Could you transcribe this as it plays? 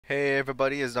Hey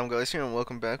everybody, it's Guys here and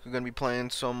welcome back. We're gonna be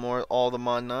playing some more All the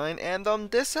Mod 9 and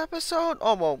this episode,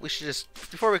 oh well, we should just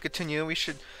before we continue, we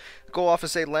should go off and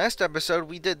say last episode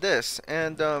we did this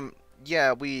and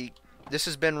yeah, this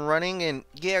has been running and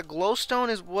yeah, glowstone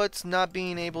is what's not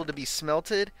being able to be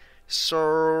smelted.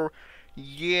 So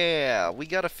yeah, we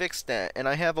gotta fix that and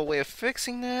I have a way of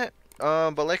fixing that.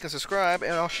 But like and subscribe,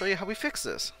 and I'll show you how we fix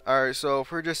this. Alright, so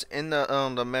if we're just in the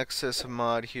Mexis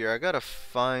mod here, I gotta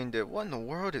find it. What in the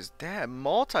world is that?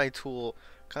 Multi-tool.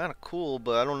 Kinda cool,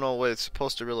 but I don't know what it's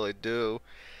supposed to really do.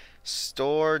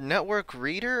 Store network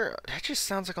reader? That just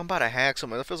sounds like I'm about to hack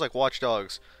someone. That feels like Watch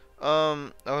Dogs.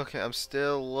 Okay, I'm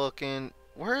still looking.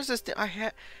 Where is this thing?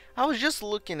 I was just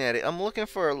looking at it. I'm looking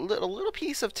for a little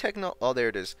piece of techno. Oh, there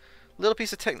it is. Little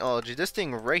piece of technology. This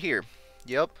thing right here.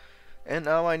 Yep. And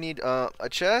now I need a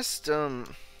chest. Yeah,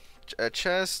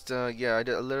 I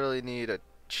literally need a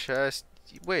chest.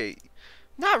 Wait,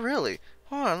 not really.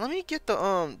 Hold on, let me get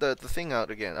the thing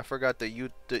out again. I forgot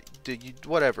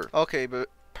whatever. Okay, but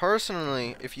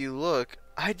personally, if you look,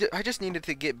 I just needed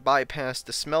to get bypast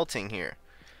the smelting here.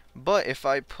 But if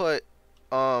I put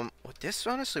would this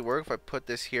honestly work if I put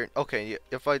this here? Okay, yeah,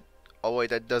 if I oh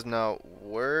wait, that does not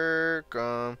work.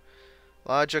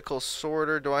 Logical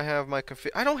sorter. Do I have my config?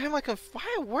 I don't have my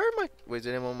where am I? Wait, is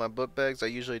it in one of my book bags? I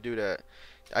usually do that.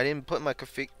 I didn't put my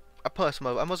config. I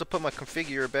must have put my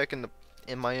configurer back in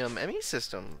my ME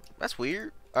system. That's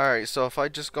weird. All right, so if I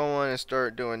just go on and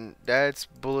start doing that's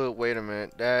blue. Wait a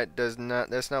minute. That does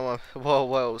not. That's not what.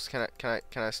 Whoa. Can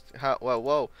I? How?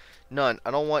 Whoa. None.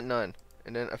 I don't want none.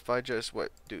 And then if I just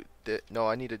do this? No,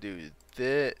 I need to do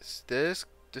this. This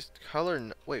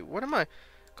color. Wait, what am I?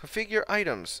 Configure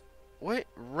items. What?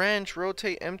 Range,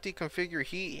 rotate, empty, configure,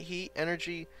 heat,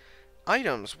 energy,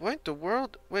 items. What the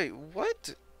world? Wait,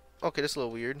 what? Okay, that's a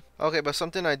little weird. Okay, but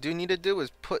something I do need to do is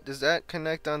does that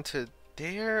connect onto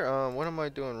there? What am I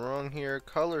doing wrong here?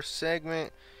 Color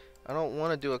segment. I don't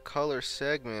want to do a color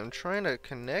segment. I'm trying to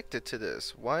connect it to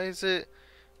this. Why is it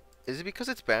because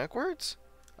it's backwards?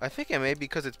 I think it may be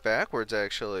because it's backwards,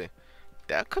 actually.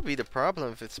 That could be the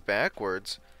problem if it's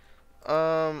backwards.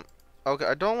 Okay,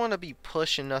 I don't want to be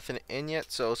pushing nothing in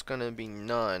yet, so it's gonna be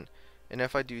none. And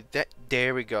if I do that,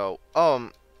 there we go.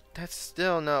 That's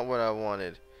still not what I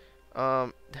wanted.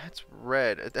 That's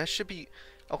red. That should be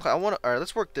okay. Alright,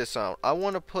 let's work this out. I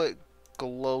want to put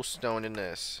glowstone in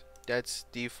this. That's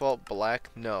default black.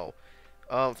 No.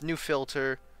 New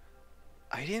filter.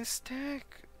 Item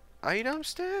stack. Item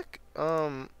stack.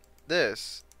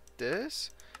 This.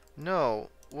 No.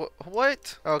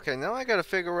 What? Okay, now I gotta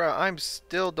figure out. I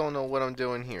still don't know what I'm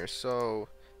doing here. So,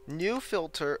 new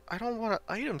filter. I don't want an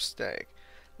item stack.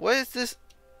 What is this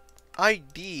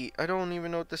ID? I don't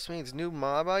even know what this means. New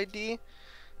mob ID?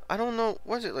 I don't know.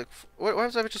 What is it like? What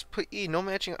if I just put E? No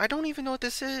matching. I don't even know what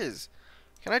this is.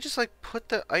 Can I just like put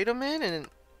the item in and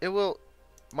it will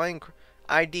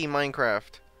ID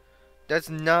Minecraft? That's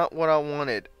not what I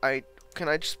wanted. Can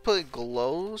I just put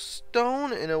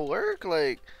glowstone and it'll work?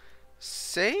 Like.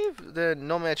 Save the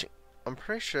no matching. I'm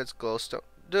pretty sure it's glowstone.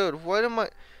 Dude, what am I?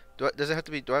 Does it have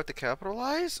to be? Do I have to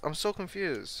capitalize? I'm so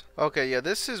confused. Okay, yeah,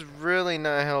 this is really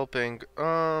not helping.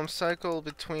 Cycle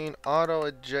between auto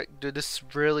eject. Dude, this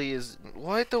really is.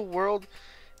 What the world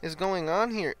is going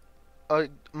on here? A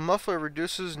muffler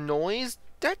reduces noise.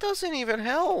 That doesn't even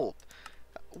help.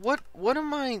 What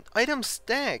am I? Item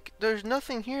stack. There's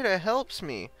nothing here that helps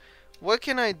me. What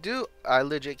can I do? I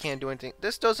legit can't do anything.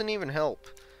 This doesn't even help.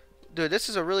 Dude, this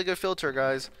is a really good filter,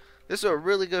 guys. This is a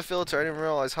really good filter. I didn't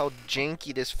realize how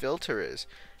janky this filter is.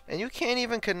 And you can't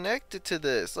even connect it to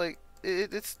this. Like,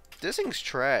 this thing's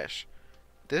trash.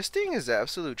 This thing is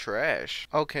absolute trash.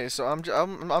 Okay, so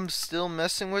I'm still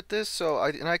messing with this. So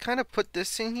I kind of put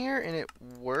this in here and it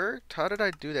worked. How did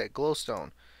I do that?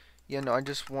 Glowstone. Yeah, no, I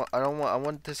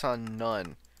want this on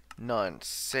none. None.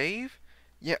 Save?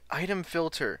 Yeah, item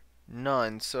filter.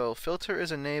 None. So filter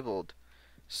is enabled.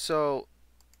 So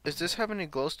does this have any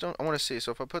glowstone? I want to see.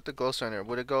 So if I put the glowstone there,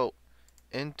 would it go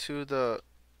into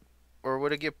or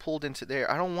would it get pulled into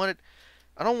there? I don't want it.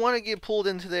 I don't want to get pulled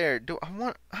into there.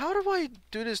 How do I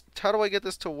do this? How do I get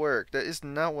this to work? That is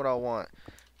not what I want.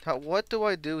 What do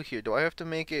I do here? Do I have to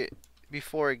make it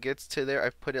before it gets to there? I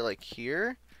put it like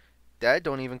here. That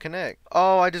don't even connect.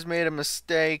 Oh, I just made a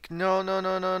mistake. No.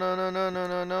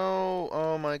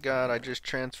 Oh my god, I just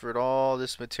transferred all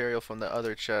this material from the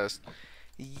other chest.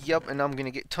 Yep, and I'm gonna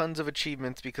get tons of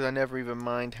achievements because I never even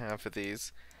mined half of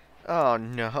these. Oh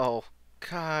no.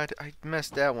 God, I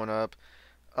messed that one up.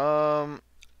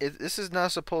 This is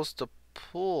not supposed to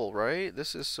pull, right?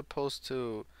 This is supposed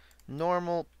to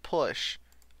normal push.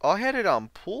 Oh, I had it on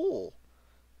pull.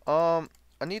 I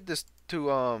need this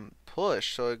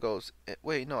push, so it goes.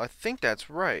 Wait, no, I think that's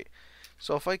right.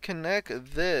 So if I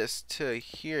connect this to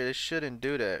here, it shouldn't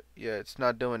do that. Yeah, it's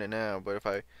not doing it now. But if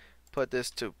I put this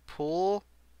to pull,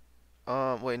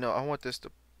 wait, no, I want this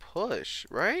to push,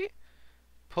 right?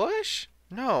 Push?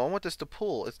 No, I want this to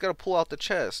pull. It's gotta pull out the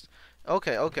chest.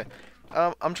 Okay, okay.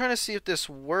 I'm trying to see if this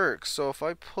works. So if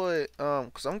I put,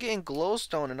 cause I'm getting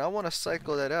glowstone and I want to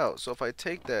cycle that out. So if I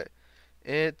take that,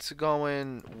 it's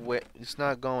going. It's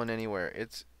not going anywhere.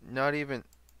 It's not even.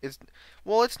 It's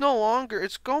well. It's no longer.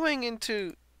 It's going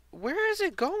into. Where is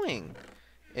it going?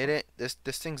 It ain't.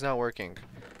 This thing's not working.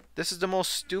 This is the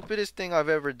most stupidest thing I've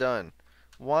ever done.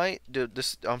 Why, dude?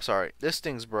 I'm sorry. This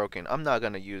thing's broken. I'm not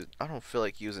gonna use. I don't feel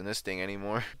like using this thing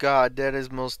anymore. God, that is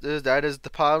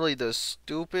probably the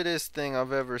stupidest thing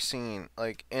I've ever seen.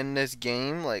 Like in this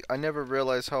game. Like I never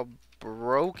realized how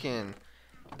broken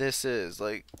this is.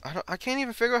 Like I can't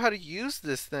even figure out how to use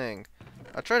this thing.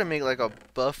 I try to make like a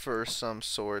buffer of some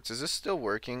sorts. Is this still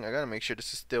working? I gotta make sure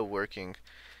this is still working.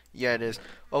 Yeah, it is.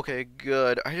 Okay,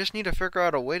 good. I just need to figure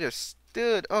out a way to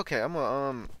dude. Okay, I'm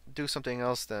gonna do something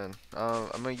else then. I'm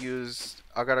gonna use.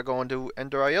 I gotta go and do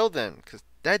Ender IO then, cause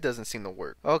that doesn't seem to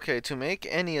work. Okay, to make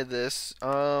any of this,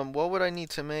 what would I need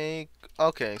to make?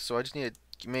 Okay, so I just need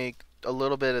to make a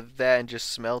little bit of that and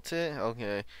just smelt it.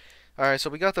 Okay. Alright, so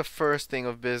we got the first thing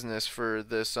of business for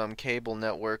this cable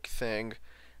network thing.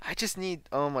 I just need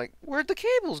where'd the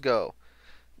cables go?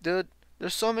 Dude,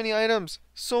 there's so many items.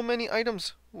 So many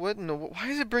items. What in the why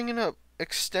is it bringing up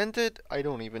extended? I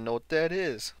don't even know what that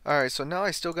is. Alright, so now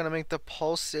I still gotta make the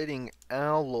pulsating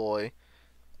alloy.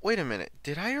 Wait a minute.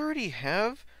 Did I already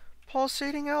have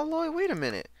pulsating alloy? Wait a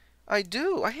minute. I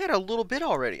do. I had a little bit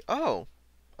already. Oh.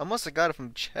 I must have got it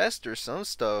from chest or some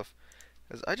stuff.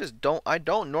 Cause I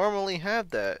don't normally have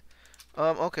that.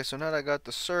 Okay, so now that I got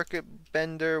the circuit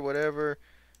bender, whatever.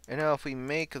 And now if we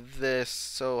make this,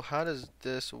 so how does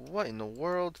this, what in the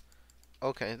world?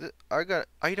 Okay, I got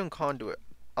item conduit.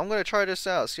 I'm gonna try this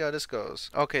out, see how this goes.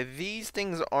 Okay, these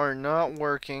things are not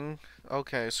working.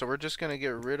 Okay, so we're just gonna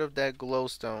get rid of that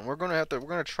glowstone. We're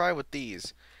gonna try with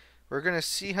these. We're gonna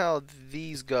see how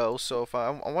these go. So if I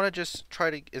wanna just try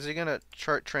to, is it gonna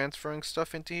start transferring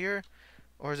stuff into here?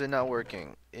 Or is it not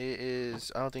working? It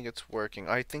is. I don't think it's working.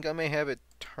 I think I may have it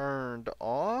turned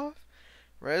off.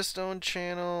 Redstone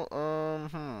channel.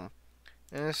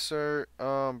 Insert.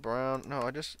 Brown.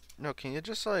 No, no. Can you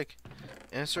just like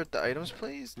insert the items,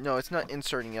 please? No, it's not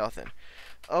inserting nothing.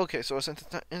 Okay, so since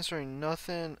it's not inserting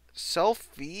nothing, self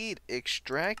feed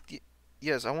extract.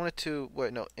 Yes, I wanted to.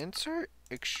 Wait, no. Insert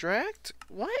extract.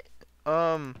 What?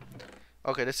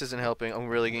 Okay, this isn't helping. I'm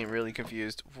really getting really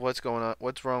confused. What's going on?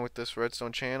 What's wrong with this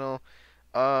redstone channel?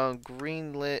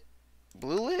 Green lit,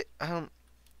 blue lit?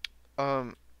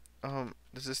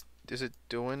 Is it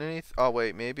doing anything? Oh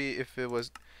wait, maybe if it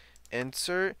was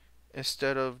insert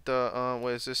instead of the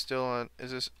wait, is this still on?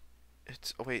 Is this?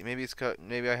 It's oh wait, maybe it's cut.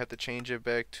 Maybe I have to change it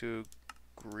back to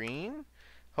green.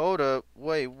 Hold up,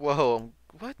 wait, whoa,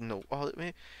 what in the? Oh,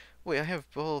 wait, I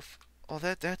have both. Oh,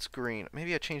 that's green.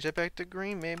 Maybe I change that back to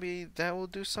green. Maybe that will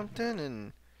do something.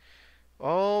 And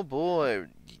oh boy,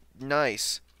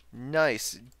 nice,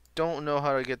 nice. Don't know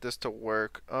how to get this to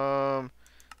work.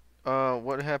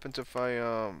 What happens if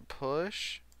I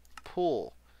push,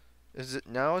 pull? Is it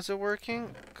now? Is it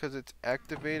working? Cause it's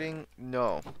activating.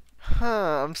 No.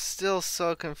 Huh. I'm still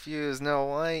so confused. Now,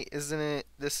 why isn't it?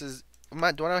 This is.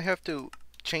 Do I have to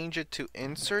change it to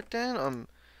insert then?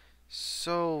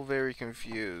 So very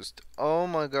confused. Oh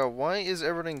my god, why is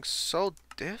everything so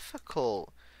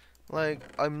difficult? Like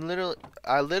I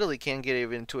literally can't get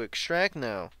even to extract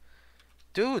now.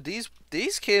 Dude,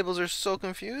 these cables are so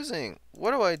confusing.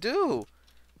 What do I do?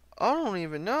 I don't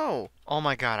even know. Oh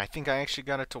my god, I think I actually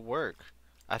got it to work.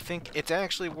 I think it's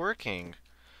actually working.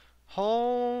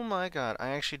 Oh my god, I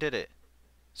actually did it.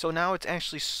 So now it's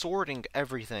actually sorting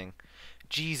everything.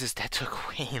 Jesus, that took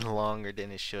way longer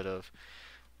than it should have.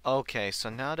 Okay,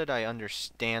 so now that I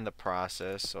understand the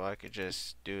process, so I could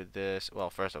just do this.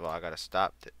 Well, first of all, I gotta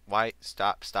stop. Why?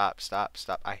 Stop, stop, stop,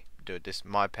 stop. Dude, this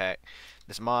mod pack,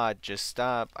 this mod, just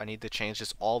stop. I need to change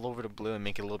this all over to blue and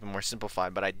make it a little bit more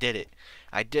simplified, but I did it.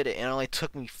 I did it, and it only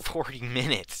took me 40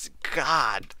 minutes.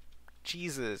 God,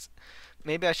 Jesus.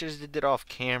 Maybe I should have did it off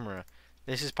camera.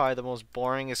 This is probably the most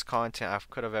boringest content I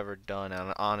could have ever done,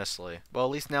 honestly. Well,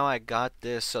 at least now I got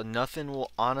this, so nothing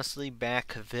will honestly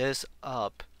back this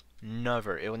up.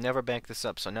 Never. It will never back this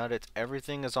up. So now that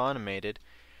everything is automated,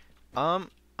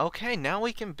 okay, now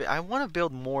we can. I want to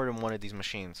build more than one of these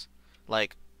machines,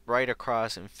 like right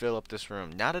across and fill up this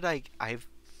room. Now that I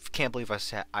can't believe I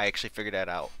actually figured that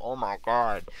out. Oh my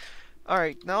god.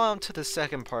 Alright, now on to the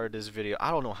second part of this video.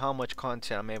 I don't know how much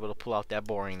content I'm able to pull out that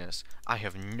boringness. I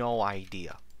have no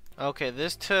idea. Okay,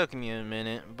 this took me a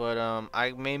minute, but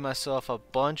I made myself a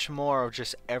bunch more of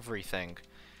just everything.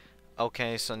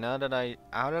 Okay, so now that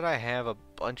I have a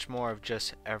bunch more of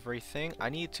just everything, I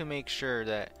need to make sure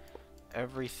that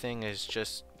everything is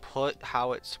just put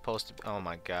how it's supposed to be. Oh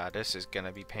my god, this is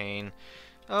gonna be pain.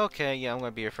 Okay, yeah, I'm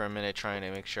gonna be here for a minute trying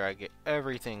to make sure I get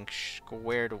everything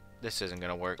squared. This isn't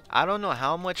gonna work. I don't know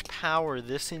how much power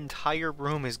this entire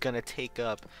room is gonna take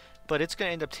up, but it's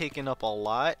gonna end up taking up a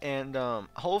lot. And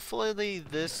hopefully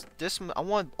this I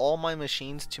want all my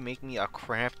machines to make me a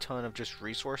crap ton of just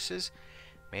resources.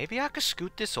 Maybe I could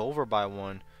scoot this over by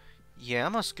one. Yeah,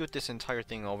 I'm gonna scoot this entire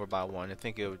thing over by one. I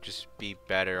think it would just be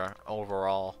better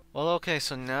overall. Well, okay,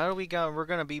 so now that we're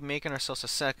gonna be making ourselves a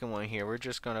second one here. We're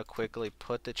just gonna quickly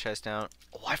put the chest down.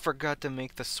 Oh, I forgot to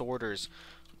make the sorters.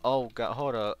 Oh god,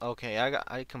 hold up. Okay,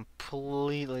 I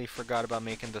completely forgot about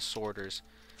making the sorters.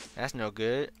 That's no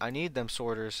good. I need them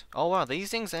sorters. Oh wow,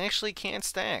 these things actually can't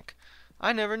stack.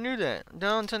 I never knew that.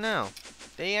 Down to now.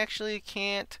 They actually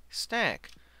can't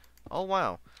stack. Oh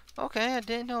wow. Okay, I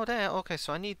didn't know that. Okay,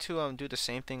 so I need to do the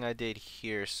same thing I did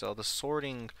here. So the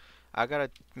sorting, I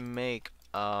gotta make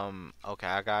okay,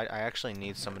 I actually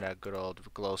need some of that good old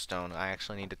glowstone. I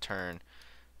actually need to turn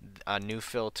a new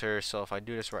filter. So if I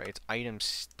do this right, it's item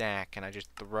stack, and I just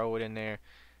throw it in there.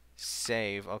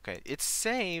 Save. Okay, it's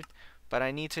saved, but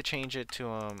I need to change it to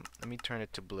let me turn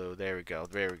it to blue. There we go.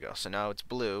 There we go. So now it's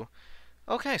blue.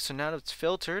 Okay, so now that it's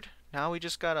filtered, now we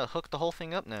just gotta hook the whole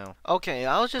thing up now. Okay,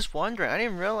 I was just wondering, I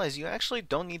didn't realize you actually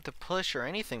don't need to push or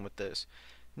anything with this.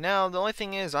 Now, the only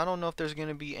thing is, I don't know if there's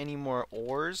gonna be any more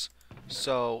ores.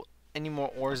 So, any more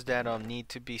ores that need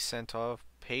to be sent off.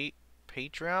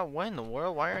 Patreon? What in the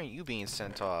world? Why aren't you being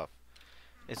sent off?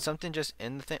 Is something just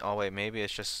in the thing? Oh wait, maybe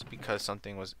it's just because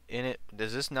something was in it.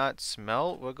 Does this not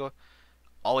smell? We'll go.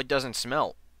 Oh, it doesn't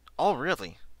smell. Oh,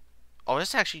 really? Oh,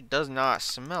 this actually does not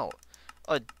smell.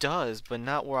 It does, but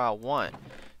not where I want.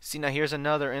 See, now here's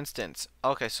another instance.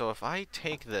 Okay, so if I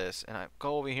take this and I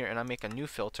go over here and I make a new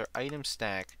filter, item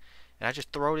stack, and I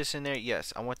just throw this in there,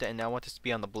 yes, I want that, and now I want this to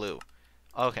be on the blue.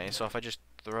 Okay, so if I just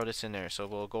throw this in there, so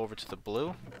we'll go over to the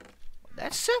blue.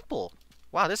 That's simple.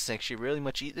 Wow, this is actually really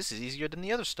much this is easier than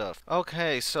the other stuff.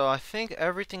 Okay, so I think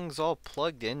everything's all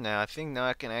plugged in now. I think now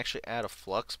I can actually add a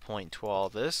flux point to all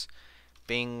this.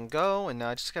 Bingo, and now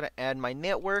I just gotta add my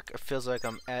network. It feels like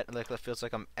I'm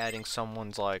adding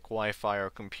someone's like Wi-Fi or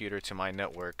computer to my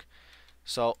network.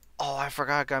 So, oh, I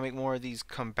forgot I gotta make more of these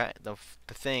the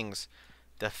things.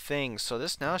 So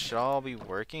this now should all be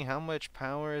working. How much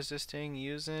power is this thing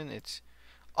using?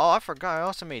 Oh, I forgot. I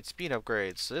also made speed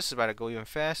upgrades. So this is about to go even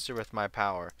faster with my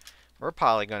power. We're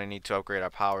probably gonna need to upgrade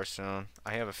our power soon.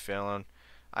 I have a feeling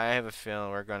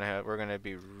we're gonna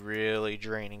be really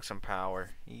draining some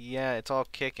power. Yeah, it's all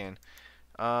kicking.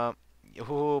 Oh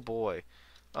boy.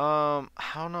 I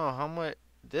don't know how much.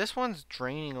 This one's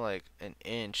draining like an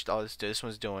inch. Oh, this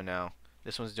one's doing now.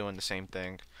 This one's doing the same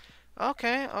thing.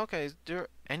 Okay, okay. Is there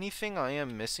anything I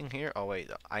am missing here? Oh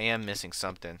wait, I am missing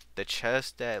something. The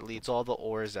chest that leads all the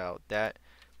ores out. That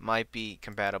might be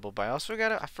compatible, but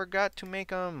I forgot to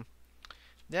make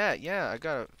yeah, I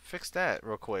gotta fix that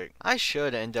real quick. I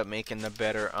should end up making the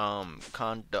better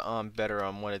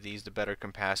one of these, the better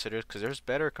capacitors, because there's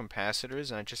better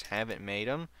capacitors and I just haven't made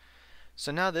them.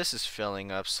 So now this is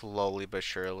filling up slowly but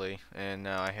surely, and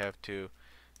now I have to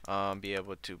be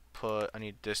able to I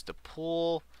need this to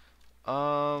pull.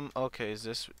 Okay,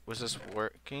 was this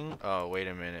working? Oh, wait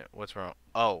a minute. What's wrong?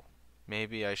 Oh,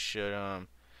 maybe I should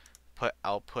put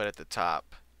output at the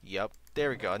top. Yep,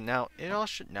 there we go. Now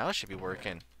it should be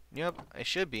working. Yep, it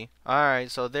should be.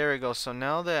 Alright, so there we go. So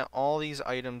now that all these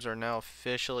items are now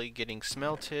officially getting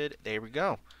smelted, there we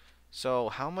go. So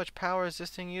how much power is this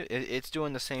thing it's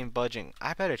doing the same budging.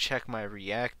 I better check my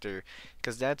reactor,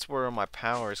 because that's where my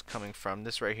power is coming from.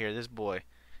 This right here, this boy.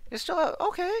 It's still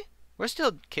okay. We're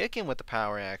still kicking with the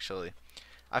power actually.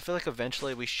 I feel like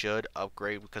eventually we should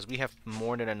upgrade, because we have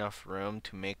more than enough room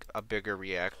to make a bigger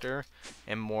reactor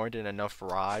and more than enough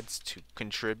rods to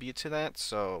contribute to that.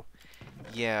 So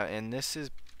yeah, and this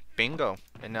is bingo.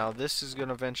 And now this is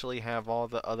gonna eventually have all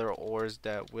the other ores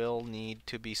that will need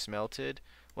to be smelted.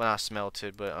 Well, not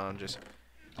smelted, but just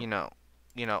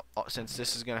since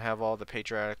this is gonna have all the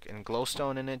patriotic and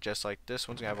glowstone in it, just like this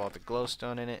one's gonna have all the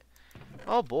glowstone in it.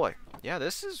 Oh boy, yeah,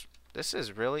 this is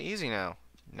really easy now.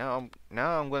 Now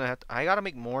I'm gonna I gotta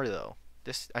make more though.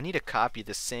 I need to copy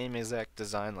the same exact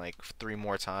design like 3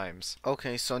 more times.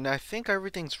 Okay, so now I think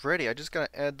everything's ready. I just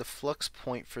gotta add the flux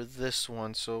point for this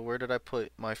one. So where did I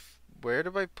put my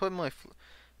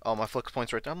Oh, my flux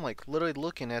points right there. I'm like literally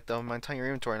looking at my entire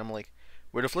inventory, and I'm like,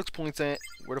 where the flux points at?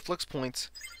 Where the flux points?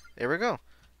 There we go.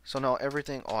 So now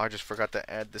everything. Oh, I just forgot to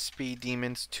add the speed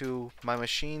demons to my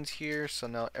machines here. So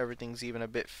now everything's even a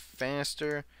bit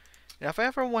faster. Now, if I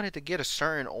ever wanted to get a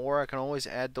certain ore, I can always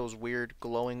add those weird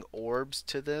glowing orbs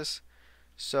to this.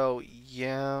 So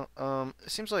yeah, it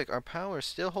seems like our power is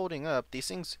still holding up. These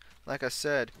things, like I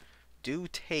said, do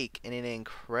take an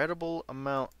incredible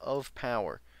amount of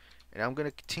power. And I'm going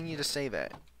to continue to say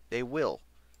that. They will.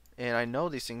 And I know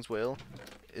these things will.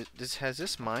 Has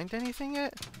this mined anything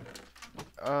yet?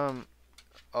 Um,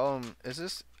 has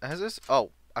this?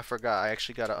 Oh, I forgot. I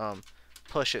actually got to,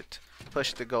 push it.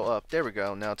 Push it to go up. There we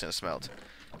go. Now it's going to smelt.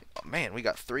 Oh, man, we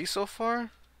got 3 so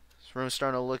far? This room's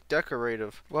starting to look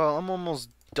decorative. Well, I'm almost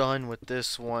done with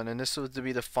this one. And this was to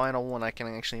be the final one I can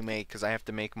actually make, because I have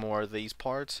to make more of these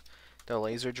parts. The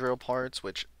laser drill parts,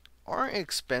 which aren't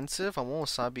expensive. I won't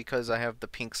say because I have the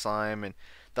pink slime and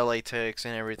the latex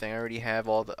and everything. I already have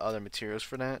all the other materials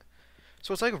for that.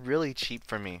 So it's like really cheap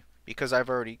for me because I've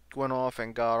already went off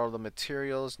and got all the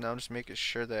materials. Now I'm just making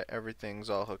sure that everything's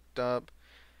all hooked up.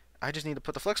 I just need to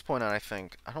put the flex point on, I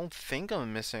think. I don't think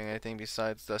I'm missing anything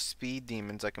besides the speed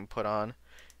demons I can put on.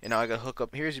 And now I gotta hook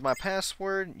up. Here's my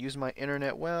password. Use my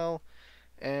internet well.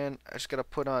 And I just gotta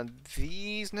put on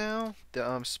these now,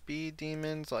 the speed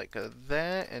demons like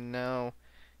that, and now,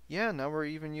 yeah, now we're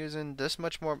even using this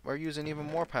much more. We're using even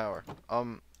more power.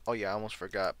 Oh yeah, I almost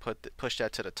forgot. Push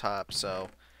that to the top. So,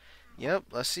 yep.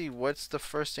 Let's see. What's the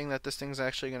first thing that this thing's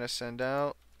actually gonna send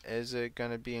out? Is it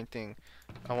gonna be anything?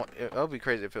 It would be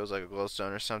crazy if it was like a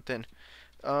glowstone or something.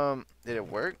 Did it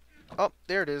work? Oh,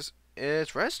 there it is.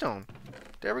 It's redstone.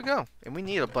 There we go. And we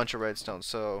need a bunch of redstone.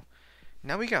 So.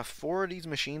 Now we got 4 of these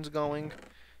machines going.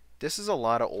 This is a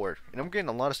lot of ore. And I'm getting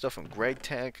a lot of stuff from Greg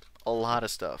Tech. A lot of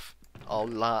stuff. A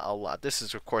lot. This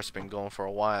has, of course, been going for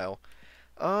a while.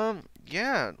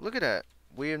 Yeah, look at that.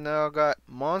 We have now got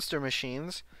monster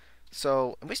machines.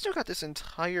 So, and we still got this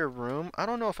entire room. I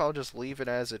don't know if I'll just leave it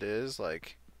as it is.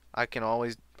 Like, I'm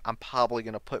probably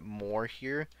going to put more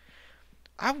here.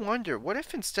 I wonder, what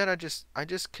if instead I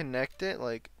just connect it,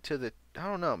 like, to the, I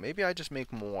don't know, maybe I just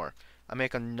make more. I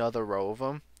make another row of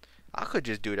them. I could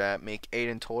just do that, make 8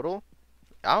 in total.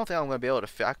 I don't think I'm going to be able to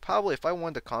fit. Probably, if I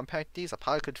wanted to compact these, I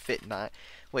probably could fit 9.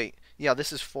 Wait, yeah,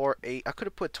 this is 4, 8. I could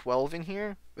have put 12 in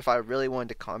here if I really wanted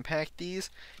to compact these.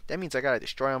 That means I got to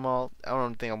destroy them all. I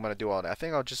don't think I'm going to do all that. I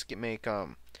think I'll just make, I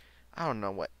don't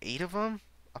know, what, 8 of them?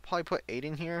 I'll probably put 8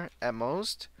 in here at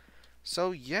most.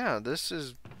 So, yeah, this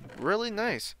is really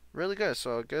nice. Really good.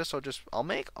 So, I guess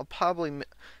I'll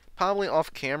probably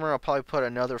off camera, I'll probably put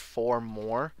another 4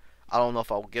 more. I don't know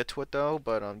if I'll get to it though,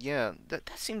 but yeah,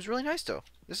 that seems really nice though.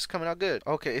 This is coming out good.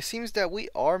 Okay, it seems that we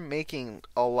are making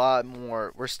a lot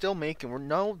more. We're still making.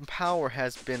 No power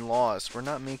has been lost. We're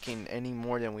not making any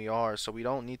more than we are, so we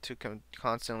don't need to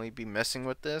constantly be messing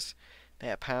with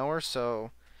that power.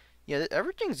 So yeah,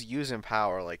 everything's using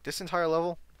power. Like this entire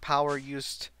level, power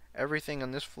used. Everything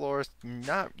on this floor is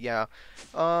not, yeah.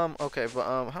 Okay,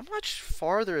 but, how much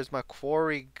farther is my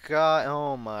quarry got?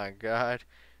 Oh my god.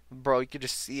 Bro, you could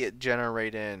just see it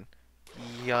generate in.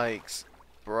 Yikes.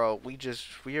 Bro, we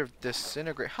are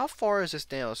disintegrate. How far is this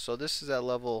down? So this is at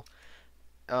level,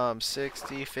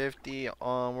 60, 50,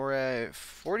 we're at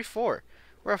 44.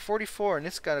 We're at 44, and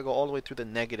it's gotta go all the way through the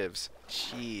negatives.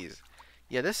 Jeez.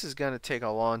 Yeah, this is gonna take a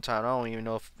long time. I don't even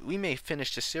know if we may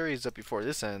finish the series up before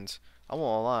this ends. I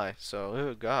won't lie. So,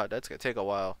 oh god, that's gonna take a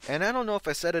while. And I don't know if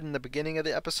I said it in the beginning of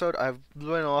the episode. I've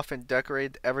went off and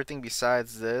decorated everything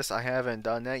besides this. I haven't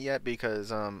done that yet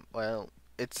because well,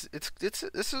 this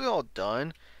is all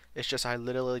done. It's just I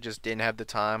literally just didn't have the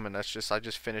time, and I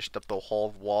just finished up the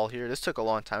whole wall here. This took a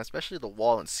long time, especially the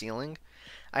wall and ceiling.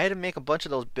 I had to make a bunch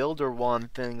of those builder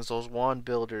wand things, those wand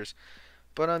builders.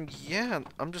 But yeah,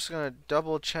 I'm just gonna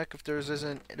double check if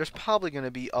there's probably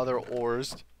gonna be other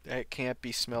ores that can't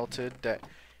be smelted that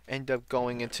end up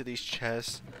going into these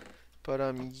chests. But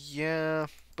yeah,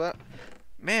 but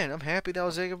man, I'm happy that I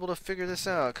was able to figure this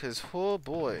out, cause oh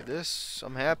boy,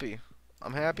 I'm happy.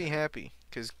 I'm happy.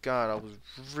 Cause God, I was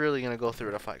really gonna go through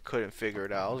it if I couldn't figure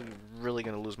it out. I was really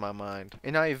gonna lose my mind.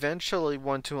 And I eventually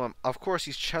want to of course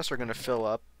these chests are gonna fill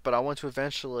up, but I want to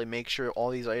eventually make sure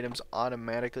all these items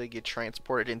automatically get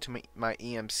transported into my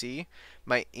EMC.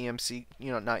 My EMC,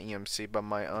 you know, not EMC, but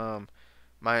my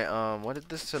what is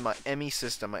this? My ME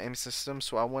system,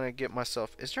 so I want to get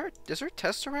myself, is there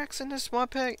tesseracts in this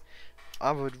mod pack?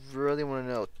 I would really want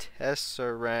to know.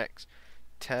 Tesseracts.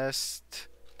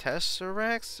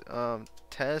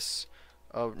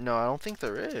 Oh, no, I don't think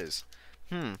there is.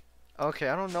 Okay,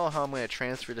 I don't know how I'm going to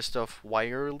transfer this stuff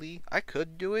wirely. I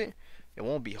could do it, It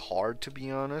won't be hard, to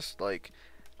be honest. Like,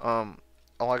 all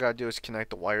I gotta do is connect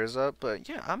the wires up. But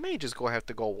yeah, I may just have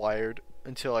to go wired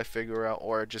until I figure out,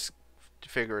 or just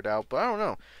figure it out. But I don't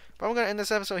know. But I'm gonna end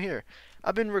this episode here.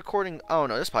 I've been recording. I don't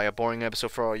know. This is probably a boring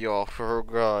episode for all y'all. Oh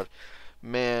God,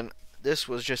 man, this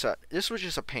was just a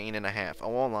pain and a half. I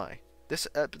won't lie. This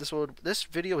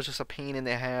video was just a pain and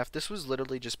a half. This was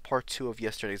literally just part 2 of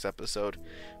yesterday's episode.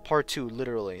 Part 2,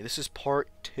 literally. This is part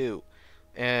 2.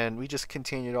 And we just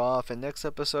continued off, and next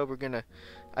episode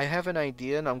I have an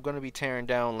idea, and I'm gonna be tearing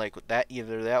down like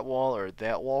either that wall or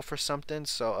that wall for something.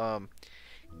 So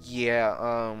yeah,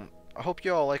 I hope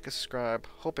you all like and subscribe.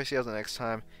 Hope I see you all the next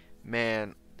time.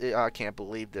 Man, I can't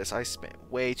believe this. I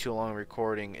spent way too long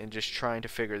recording and just trying to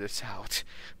figure this out.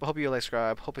 But hope you like,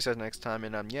 subscribe. Hope I see you next time.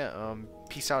 And yeah,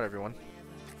 peace out, everyone.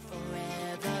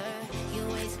 Forever, you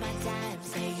waste my time,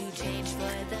 say you change for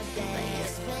the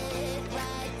better.